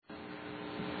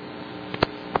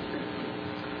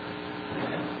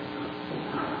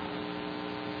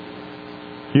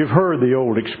You've heard the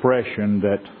old expression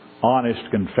that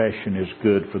honest confession is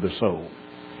good for the soul.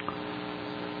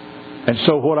 And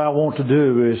so what I want to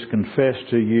do is confess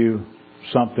to you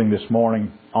something this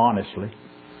morning honestly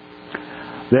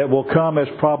that will come as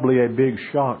probably a big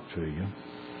shock to you.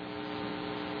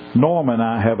 Norma and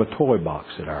I have a toy box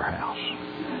at our house.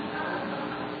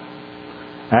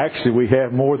 Actually, we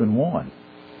have more than one.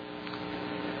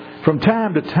 From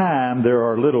time to time, there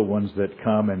are little ones that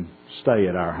come and stay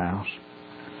at our house.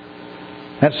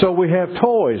 And so we have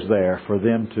toys there for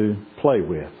them to play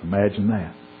with. Imagine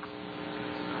that.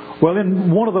 Well,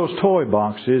 in one of those toy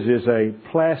boxes is a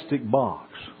plastic box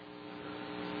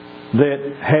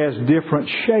that has different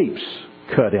shapes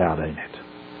cut out in it.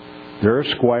 There are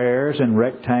squares and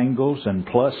rectangles and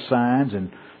plus signs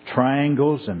and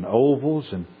triangles and ovals,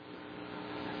 and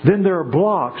then there are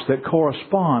blocks that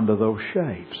correspond to those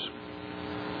shapes.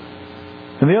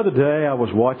 And the other day I was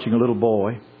watching a little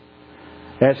boy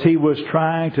as he was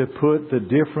trying to put the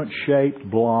different shaped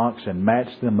blocks and match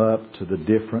them up to the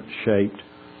different shaped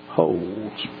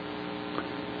holes.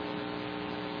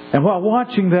 And while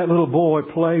watching that little boy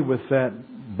play with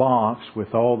that box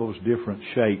with all those different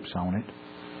shapes on it,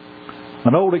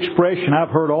 an old expression I've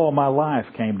heard all my life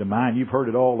came to mind. You've heard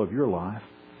it all of your life.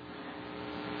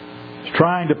 It's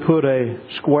trying to put a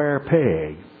square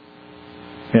peg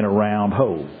in a round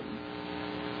hole.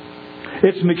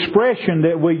 It's an expression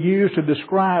that we use to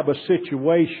describe a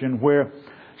situation where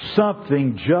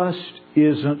something just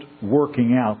isn't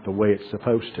working out the way it's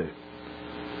supposed to.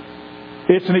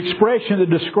 It's an expression that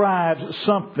describes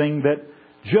something that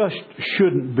just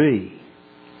shouldn't be.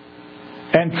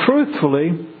 And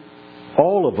truthfully,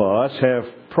 all of us have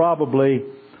probably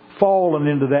fallen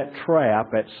into that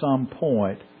trap at some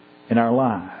point in our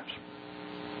lives.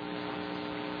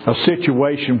 A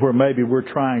situation where maybe we're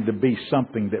trying to be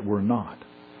something that we're not.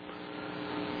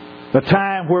 A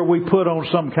time where we put on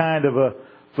some kind of a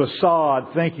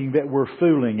facade thinking that we're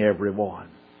fooling everyone.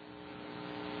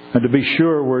 And to be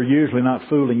sure, we're usually not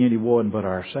fooling anyone but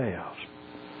ourselves.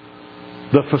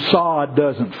 The facade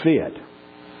doesn't fit.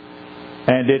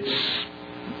 And it's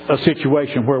a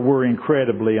situation where we're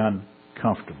incredibly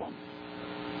uncomfortable.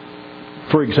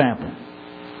 For example,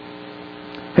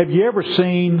 have you ever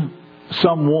seen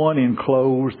someone in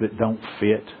clothes that don't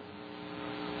fit?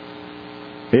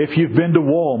 If you've been to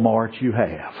Walmart, you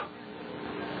have.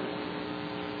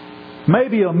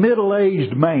 Maybe a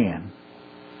middle-aged man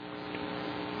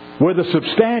with a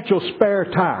substantial spare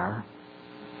tire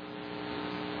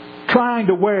trying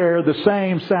to wear the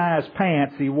same size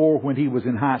pants he wore when he was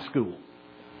in high school.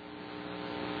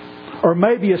 Or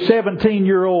maybe a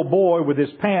 17-year-old boy with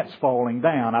his pants falling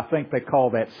down. I think they call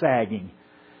that sagging.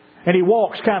 And he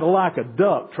walks kind of like a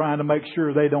duck trying to make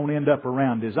sure they don't end up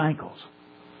around his ankles.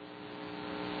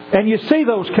 And you see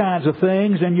those kinds of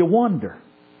things and you wonder,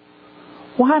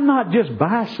 why not just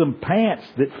buy some pants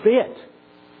that fit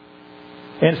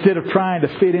instead of trying to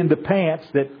fit into pants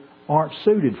that aren't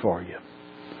suited for you?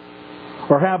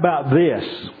 Or how about this?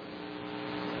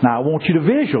 Now I want you to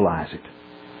visualize it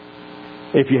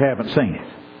if you haven't seen it.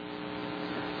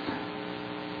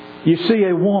 You see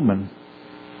a woman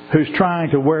who's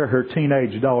trying to wear her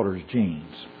teenage daughter's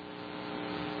jeans.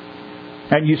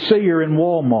 And you see her in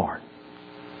Walmart.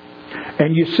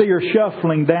 And you see her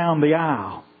shuffling down the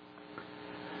aisle.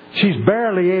 She's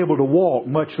barely able to walk,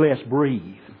 much less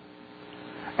breathe.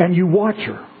 And you watch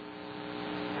her.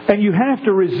 And you have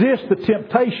to resist the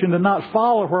temptation to not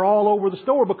follow her all over the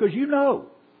store because you know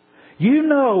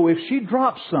if she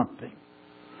drops something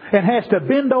and has to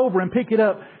bend over and pick it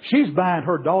up, she's buying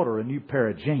her daughter a new pair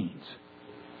of jeans.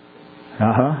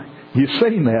 You've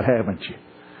seen that, haven't you?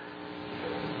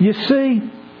 You see,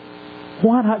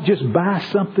 why not just buy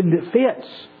something that fits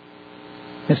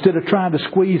instead of trying to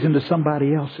squeeze into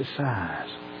somebody else's size?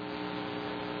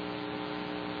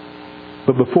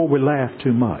 But before we laugh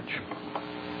too much,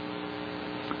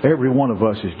 every one of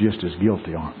us is just as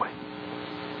guilty, aren't we?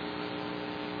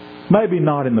 Maybe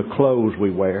not in the clothes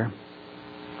we wear.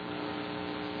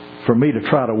 For me to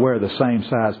try to wear the same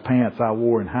size pants I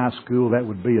wore in high school, that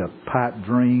would be a pipe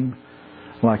dream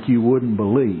like you wouldn't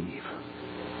believe.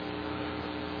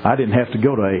 I didn't have to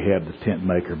go to Ahab the tent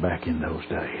maker back in those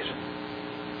days.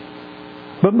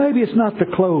 But maybe it's not the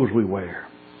clothes we wear.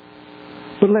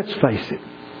 But let's face it.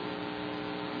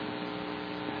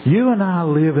 You and I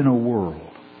live in a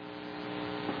world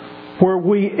where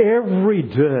we every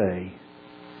day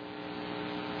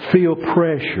feel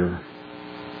pressure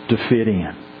to fit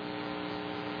in.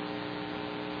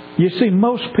 You see,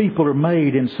 most people are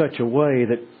made in such a way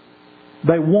that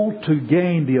they want to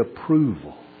gain the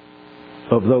approval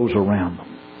of those around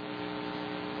them.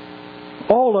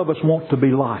 All of us want to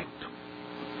be liked.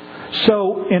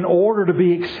 So, in order to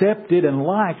be accepted and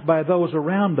liked by those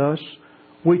around us,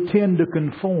 we tend to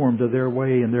conform to their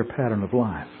way and their pattern of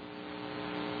life.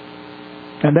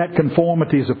 And that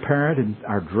conformity is apparent in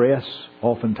our dress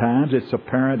oftentimes. It's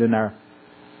apparent in our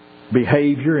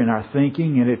behavior, in our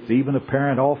thinking, and it's even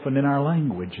apparent often in our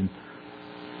language and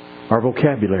our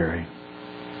vocabulary.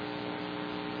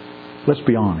 Let's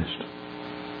be honest.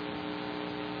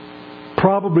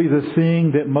 Probably the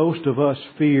thing that most of us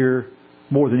fear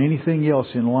more than anything else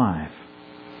in life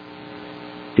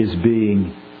is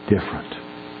being different.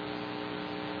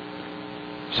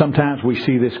 Sometimes we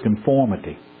see this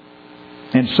conformity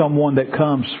in someone that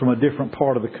comes from a different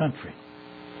part of the country.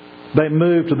 They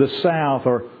move to the South,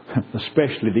 or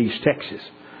especially to East Texas,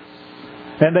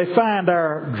 and they find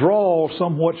our drawl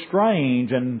somewhat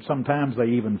strange, and sometimes they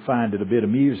even find it a bit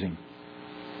amusing.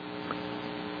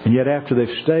 And yet after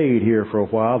they've stayed here for a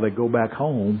while, they go back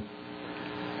home.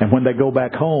 And when they go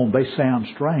back home, they sound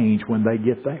strange when they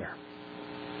get there.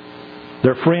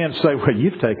 Their friends say, well,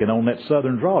 you've taken on that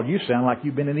southern drawl. You sound like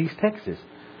you've been in East Texas.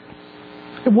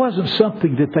 It wasn't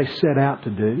something that they set out to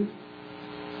do.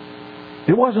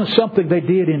 It wasn't something they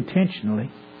did intentionally.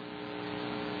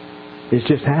 It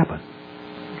just happened.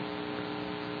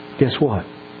 Guess what?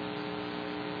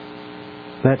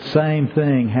 That same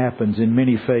thing happens in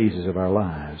many phases of our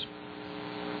lives.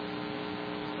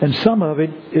 And some of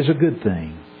it is a good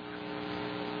thing.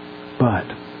 But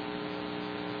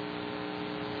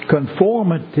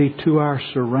conformity to our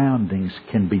surroundings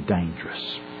can be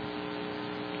dangerous.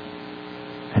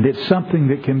 And it's something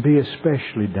that can be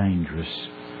especially dangerous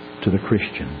to the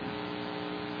Christian,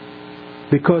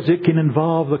 because it can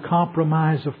involve the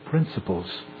compromise of principles,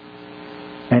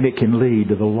 and it can lead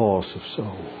to the loss of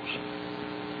souls.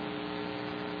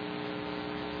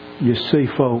 You see,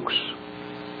 folks,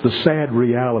 the sad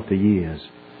reality is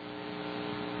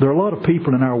there are a lot of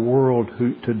people in our world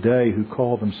today who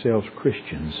call themselves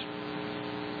Christians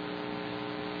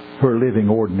who are living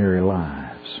ordinary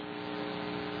lives.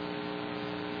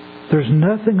 There's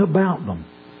nothing about them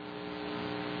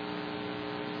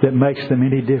that makes them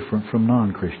any different from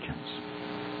non-Christians.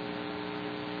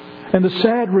 And the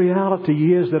sad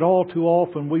reality is that all too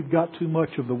often we've got too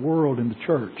much of the world in the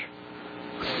church,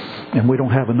 and we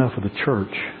don't have enough of the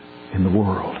church in the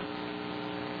world.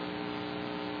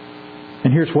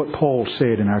 And here's what Paul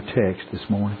said in our text this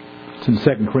morning. It's in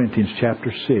 2 Corinthians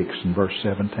chapter 6 and verse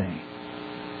 17.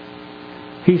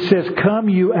 He says, "Come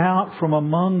you out from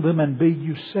among them and be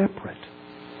you separate,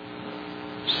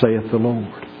 saith the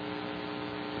Lord."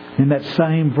 In that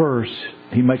same verse,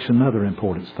 he makes another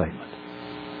important statement.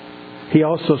 He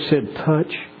also said,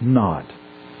 "Touch not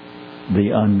the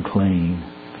unclean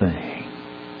thing."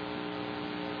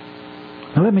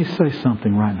 Now let me say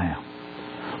something right now.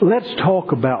 Let's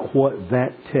talk about what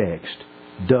that text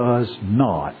does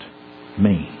not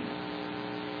mean.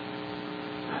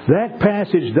 That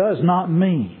passage does not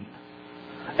mean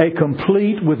a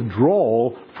complete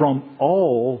withdrawal from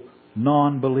all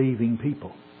non-believing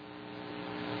people.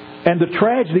 And the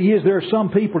tragedy is there are some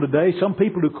people today, some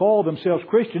people who call themselves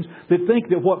Christians, that think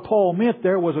that what Paul meant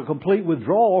there was a complete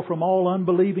withdrawal from all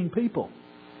unbelieving people.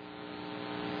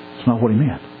 It's not what he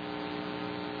meant.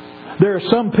 There are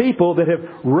some people that have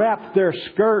wrapped their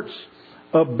skirts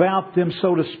about them,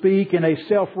 so to speak, in a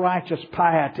self-righteous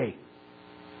piety.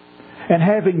 And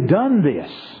having done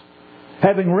this,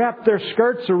 having wrapped their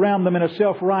skirts around them in a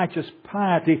self-righteous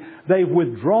piety, they've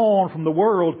withdrawn from the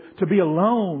world to be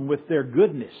alone with their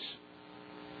goodness.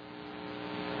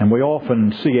 And we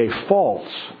often see a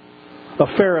false, a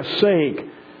Pharisaic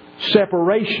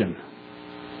separation.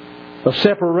 A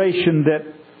separation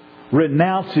that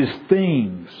renounces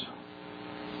things,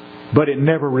 but it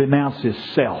never renounces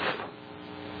self.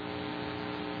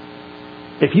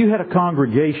 If you had a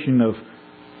congregation of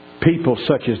people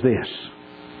such as this,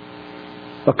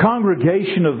 a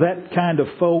congregation of that kind of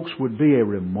folks would be a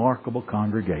remarkable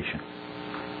congregation.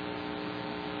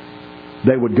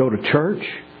 They would go to church,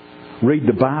 read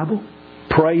the Bible,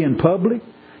 pray in public,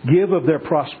 give of their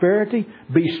prosperity,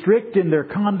 be strict in their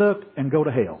conduct, and go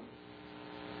to hell.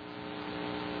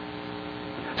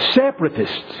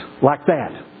 Separatists like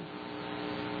that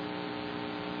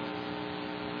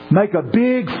make a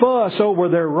big fuss over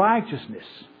their righteousness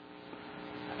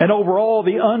and over all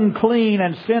the unclean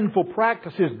and sinful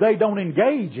practices they don't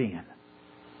engage in.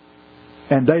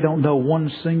 And they don't know one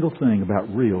single thing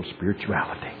about real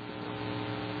spirituality.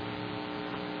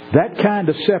 That kind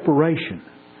of separation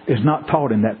is not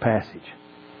taught in that passage.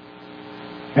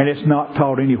 And it's not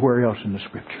taught anywhere else in the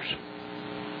Scriptures.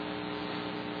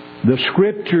 The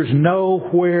Scriptures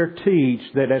nowhere teach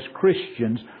that as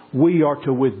Christians we are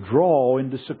to withdraw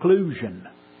into seclusion.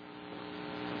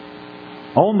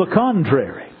 On the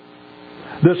contrary,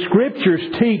 the Scriptures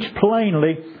teach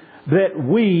plainly that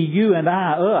we, you and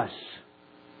I, us,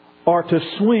 are to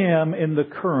swim in the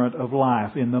current of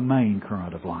life, in the main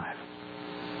current of life.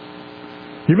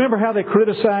 You remember how they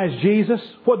criticized Jesus?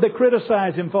 What did they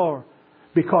criticize Him for?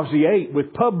 Because He ate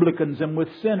with publicans and with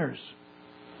sinners.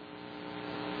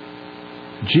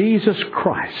 Jesus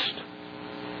Christ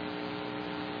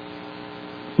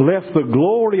left the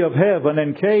glory of heaven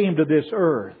and came to this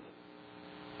earth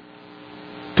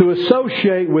to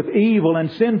associate with evil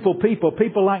and sinful people,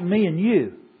 people like me and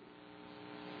you.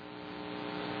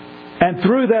 And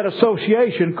through that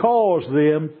association cause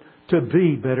them to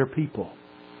be better people.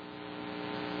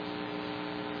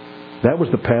 That was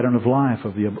the pattern of life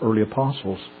of the early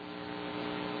apostles.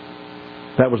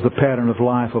 That was the pattern of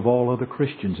life of all other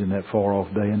Christians in that far-off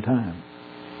day and time.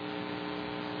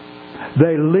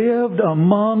 They lived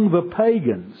among the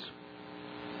pagans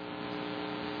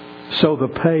so the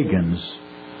pagans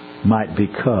might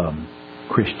become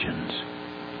Christians.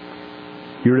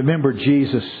 You remember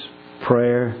Jesus'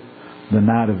 prayer the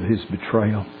night of His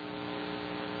betrayal?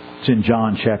 It's in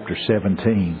John chapter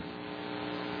 17.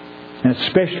 And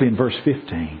especially in verse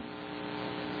 15.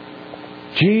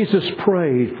 Jesus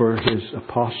prayed for His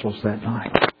apostles that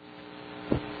night.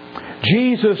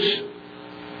 Jesus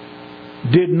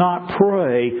did not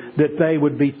pray that they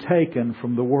would be taken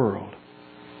from the world.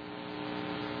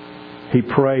 He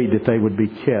prayed that they would be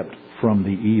kept from the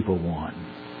evil one.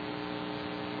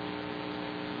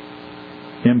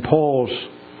 In Paul's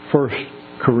 1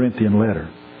 Corinthian letter,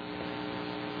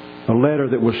 a letter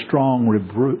that was strong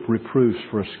reproofs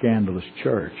for a scandalous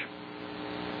church,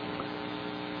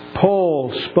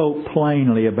 Paul spoke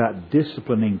plainly about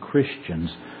disciplining Christians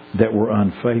that were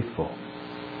unfaithful.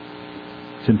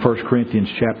 It's in 1 Corinthians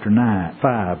chapter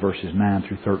 5, verses 9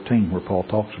 through 13, where Paul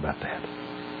talks about that.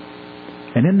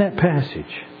 And in that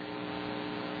passage,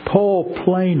 Paul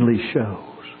plainly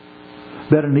shows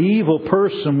that an evil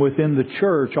person within the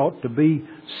church ought to be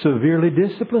severely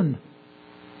disciplined.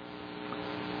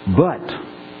 But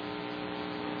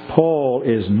Paul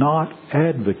is not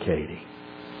advocating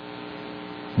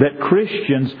that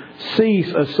Christians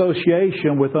cease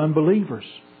association with unbelievers.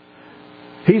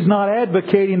 He's not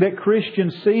advocating that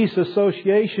Christians cease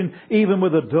association even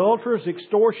with adulterers,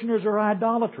 extortioners, or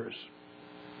idolaters.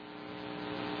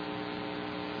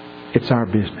 It's our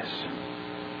business.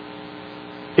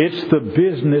 It's the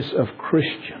business of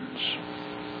Christians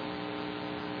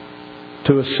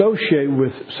to associate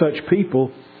with such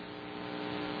people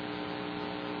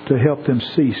to help them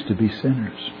cease to be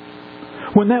sinners.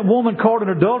 When that woman caught in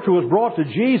adultery was brought to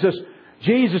Jesus,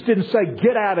 Jesus didn't say,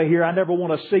 "Get out of here, I never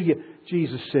want to see you."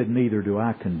 Jesus said, "Neither do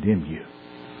I condemn you.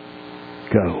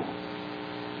 Go,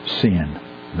 sin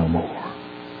no more."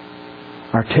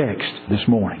 Our text this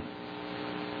morning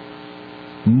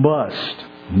must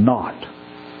not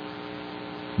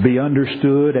be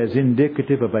understood as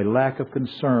indicative of a lack of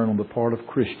concern on the part of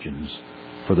Christians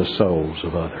for the souls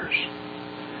of others.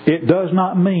 It does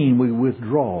not mean we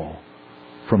withdraw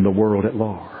from the world at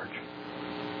large.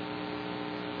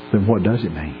 Then what does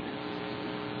it mean?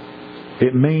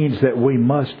 It means that we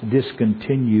must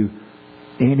discontinue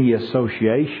any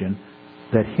association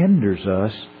that hinders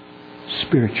us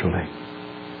spiritually.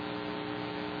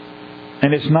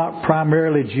 And it's not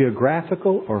primarily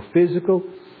geographical or physical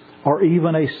or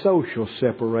even a social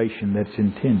separation that's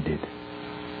intended.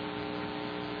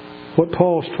 What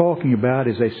Paul's talking about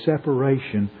is a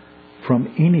separation from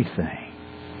anything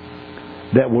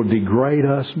that will degrade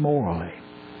us morally.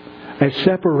 A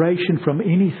separation from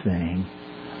anything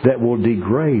that will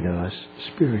degrade us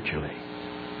spiritually.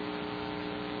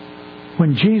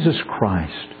 When Jesus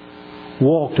Christ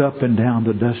walked up and down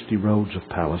the dusty roads of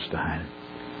Palestine,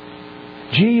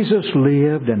 Jesus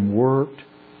lived and worked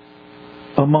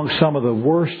among some of the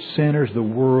worst sinners the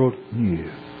world knew.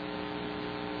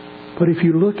 But if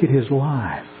you look at His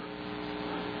life,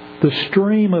 the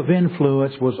stream of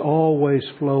influence was always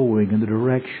flowing in the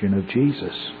direction of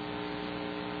Jesus.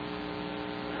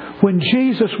 When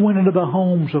Jesus went into the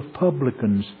homes of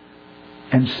publicans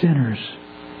and sinners,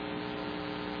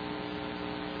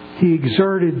 He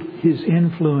exerted His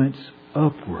influence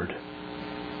upward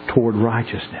toward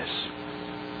righteousness.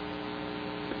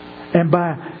 And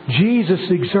by Jesus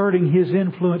exerting His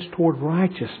influence toward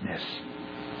righteousness,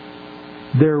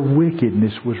 their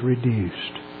wickedness was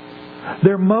reduced.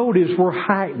 Their motives were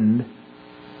heightened,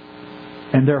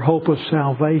 and their hope of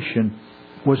salvation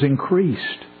was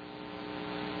increased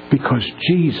because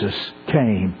Jesus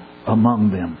came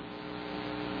among them.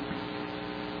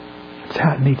 That's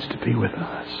how it needs to be with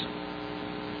us.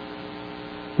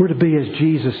 We're to be, as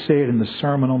Jesus said in the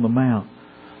Sermon on the Mount,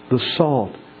 the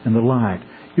salt and the light.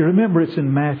 You remember it's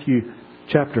in Matthew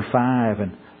chapter 5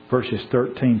 and verses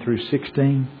 13 through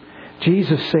 16.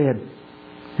 Jesus said,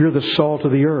 you're the salt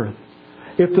of the earth.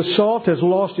 If the salt has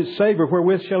lost its savour,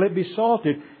 wherewith shall it be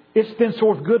salted? It's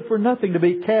thenceforth good for nothing to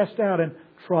be cast out and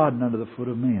trodden under the foot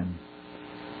of men.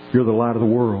 You're the light of the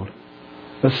world.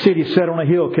 A city set on a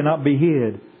hill cannot be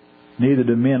hid. Neither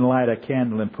do men light a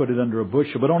candle and put it under a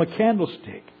bushel, but on a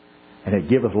candlestick, and it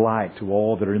giveth light to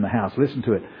all that are in the house. Listen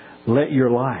to it. Let your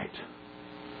light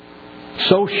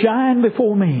so shine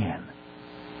before men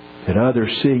that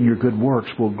others, seeing your good works,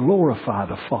 will glorify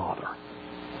the Father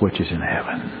which is in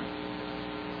heaven.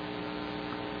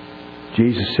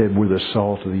 Jesus said we're the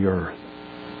salt of the earth.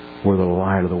 We're the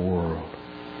light of the world.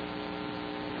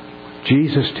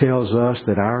 Jesus tells us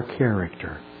that our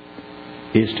character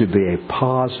is to be a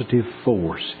positive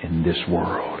force in this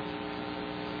world.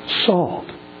 Salt.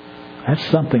 That's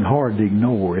something hard to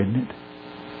ignore, isn't it?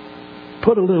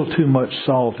 Put a little too much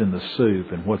salt in the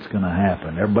soup and what's going to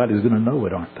happen? Everybody's going to know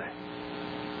it, aren't they?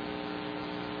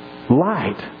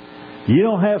 Light. You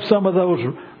don't have some of those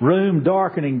room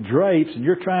darkening drapes and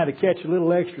you're trying to catch a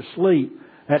little extra sleep.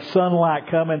 That sunlight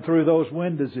coming through those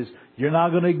windows you're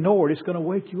not going to ignore it. It's going to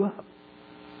wake you up.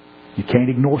 You can't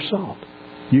ignore salt.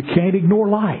 You can't ignore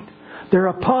light. They're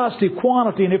a positive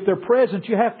quantity, and if they're present,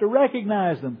 you have to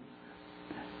recognize them.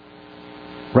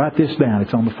 Write this down.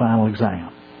 It's on the final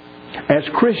exam. As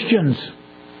Christians,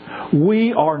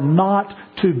 we are not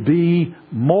to be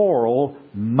moral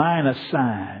minus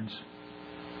signs.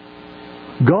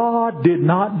 God did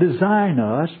not design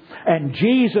us, and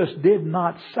Jesus did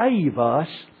not save us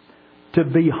to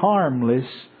be harmless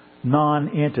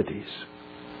non-entities.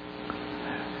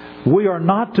 We are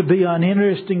not to be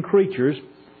uninteresting creatures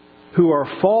who are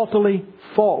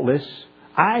faultless,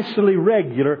 icily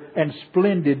regular, and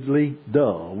splendidly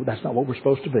dull. That's not what we're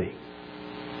supposed to be.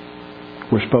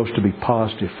 We're supposed to be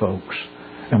positive folks,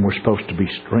 and we're supposed to be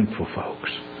strengthful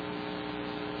folks.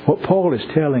 What Paul is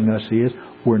telling us is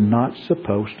we're not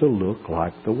supposed to look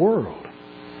like the world.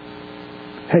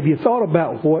 Have you thought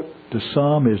about what to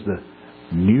some is the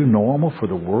new normal for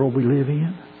the world we live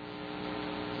in?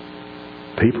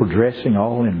 People dressing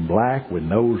all in black with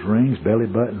nose rings, belly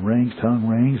button rings, tongue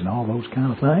rings, and all those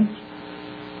kind of things.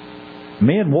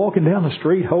 Men walking down the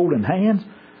street holding hands.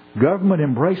 Government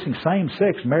embracing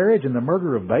same-sex marriage and the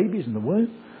murder of babies in the womb.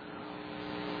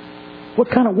 What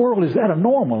kind of world is that a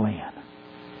normal in?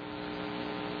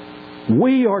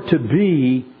 We are to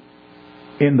be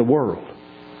in the world.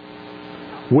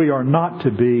 We are not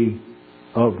to be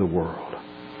of the world.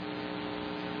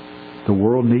 The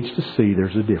world needs to see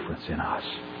there's a difference in us.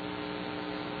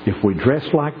 If we dress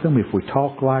like them, if we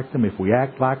talk like them, if we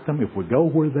act like them, if we go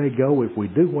where they go, if we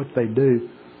do what they do,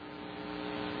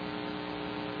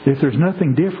 if there's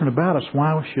nothing different about us,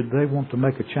 why should they want to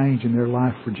make a change in their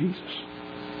life for Jesus?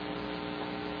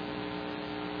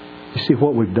 You see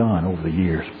what we've done over the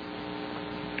years.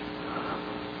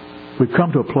 We've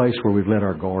come to a place where we've let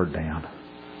our guard down.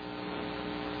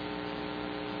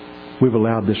 We've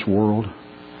allowed this world,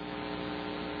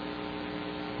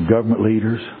 government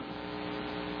leaders,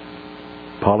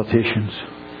 politicians,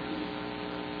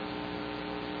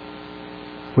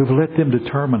 we've let them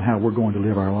determine how we're going to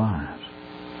live our lives.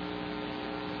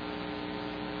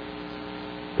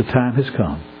 The time has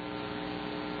come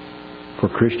for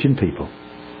Christian people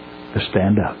to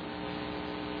stand up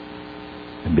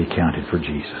and be counted for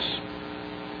Jesus.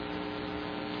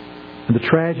 And the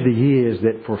tragedy is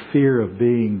that for fear of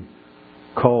being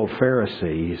called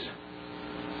Pharisees,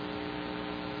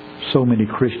 so many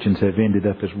Christians have ended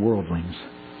up as worldlings.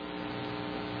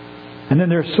 And then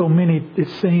there are so many, it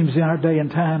seems, in our day and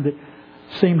time that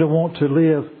seem to want to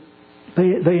live.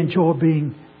 They enjoy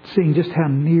seeing just how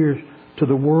near to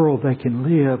the world they can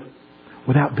live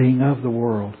without being of the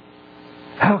world.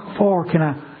 How far can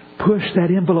I push that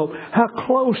envelope? How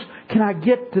close can I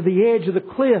get to the edge of the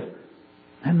cliff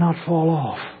and not fall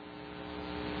off?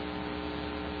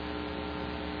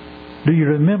 Do you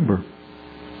remember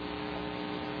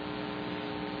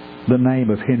the name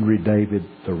of Henry David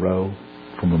Thoreau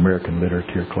from American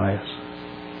Literature class?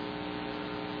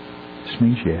 This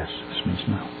means yes. This means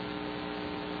no.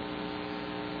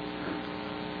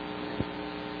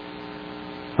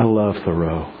 I love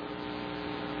Thoreau.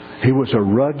 He was a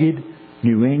rugged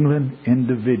New England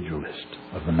individualist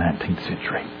of the 19th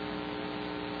century.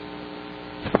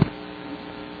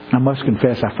 I must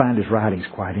confess, I find his writings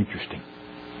quite interesting.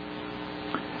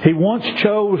 He once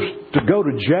chose to go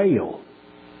to jail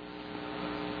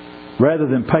rather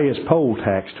than pay his poll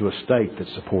tax to a state that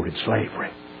supported slavery.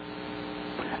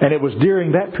 And it was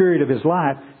during that period of his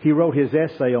life he wrote his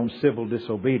essay on civil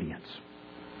disobedience.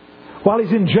 While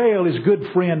he's in jail, his good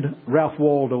friend Ralph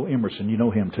Waldo Emerson, you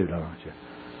know him too, don't you?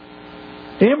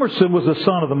 Emerson was the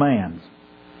son of the man.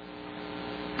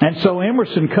 And so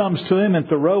Emerson comes to him, and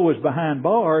Thoreau is behind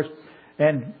bars,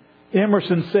 and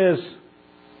Emerson says,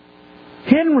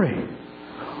 "Henry,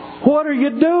 what are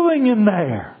you doing in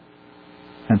there?"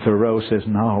 And Thoreau says,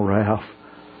 "No, Ralph,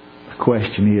 the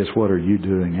question is, what are you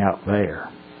doing out there?"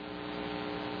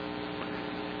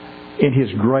 In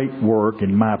his great work,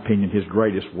 in my opinion, his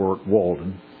greatest work,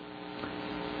 Walden,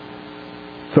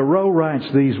 Thoreau writes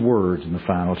these words in the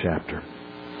final chapter.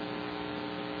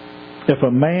 "If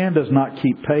a man does not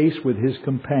keep pace with his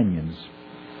companions,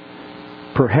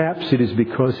 perhaps it is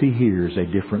because he hears a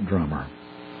different drummer.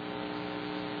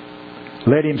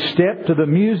 Let him step to the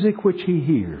music which he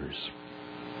hears,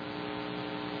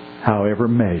 however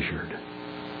measured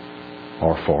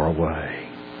or far away."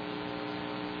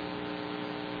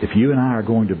 If you and I are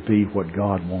going to be what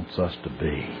God wants us to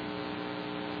be,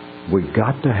 we've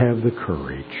got to have the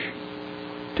courage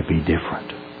to be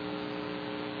different.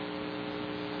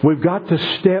 We've got to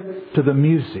step to the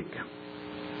music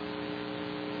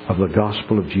of the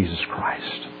gospel of Jesus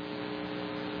Christ.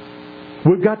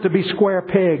 We've got to be square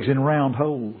pegs in round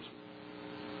holes.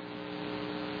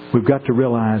 We've got to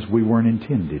realize we weren't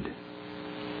intended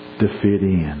to fit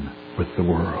in with the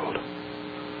world.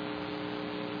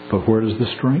 But where does the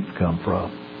strength come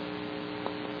from?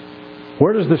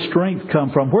 Where does the strength come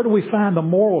from? Where do we find the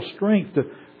moral strength to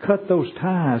cut those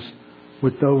ties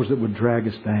with those that would drag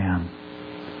us down?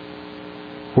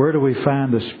 Where do we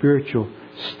find the spiritual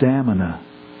stamina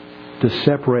to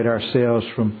separate ourselves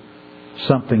from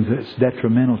something that's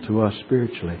detrimental to us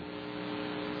spiritually?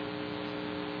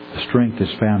 The strength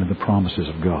is found in the promises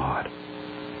of God.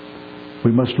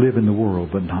 We must live in the world,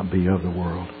 but not be of the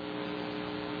world.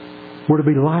 We're to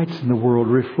be lights in the world,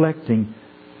 reflecting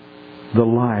the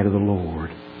light of the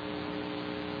Lord.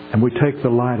 And we take the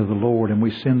light of the Lord and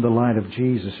we send the light of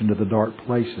Jesus into the dark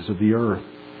places of the earth,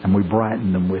 and we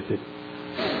brighten them with it.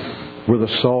 We're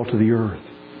the salt of the earth,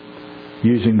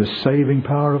 using the saving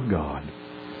power of God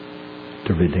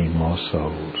to redeem lost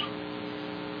souls.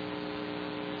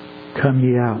 Come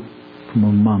ye out from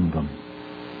among them,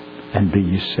 and be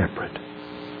ye separate,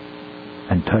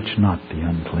 and touch not the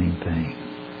unclean thing.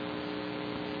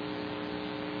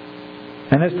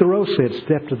 And as Thoreau said,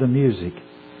 step to the music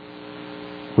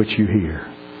which you hear,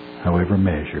 however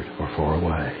measured or far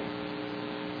away.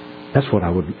 That's what I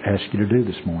would ask you to do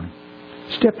this morning.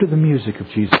 Step to the music of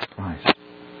Jesus Christ.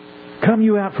 Come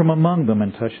you out from among them,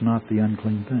 and touch not the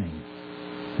unclean thing.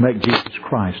 Make Jesus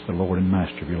Christ the Lord and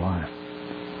Master of your life.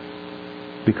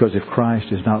 Because if Christ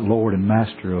is not Lord and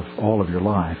Master of all of your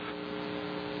life,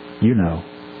 you know,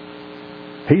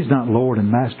 He's not Lord and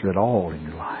Master at all in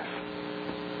your life.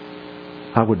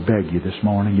 I would beg you this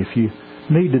morning, if you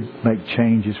need to make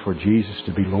changes for Jesus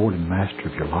to be Lord and Master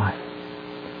of your life,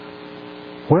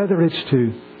 whether it's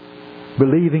to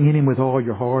believing in Him with all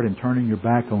your heart and turning your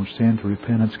back on sin to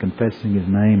repentance, confessing His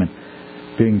name, and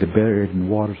being buried in the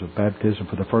waters of baptism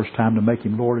for the first time to make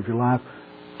Him Lord of your life,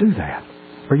 do that.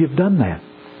 Or you've done that.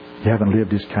 You haven't lived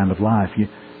this kind of life. You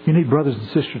need brothers and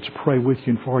sisters to pray with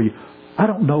you and for you. I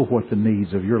don't know what the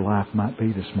needs of your life might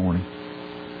be this morning.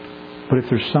 But if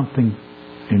there's something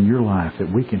in your life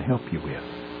that we can help you with,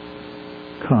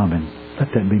 come and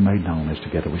let that be made known as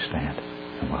together we stand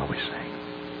and while we sing.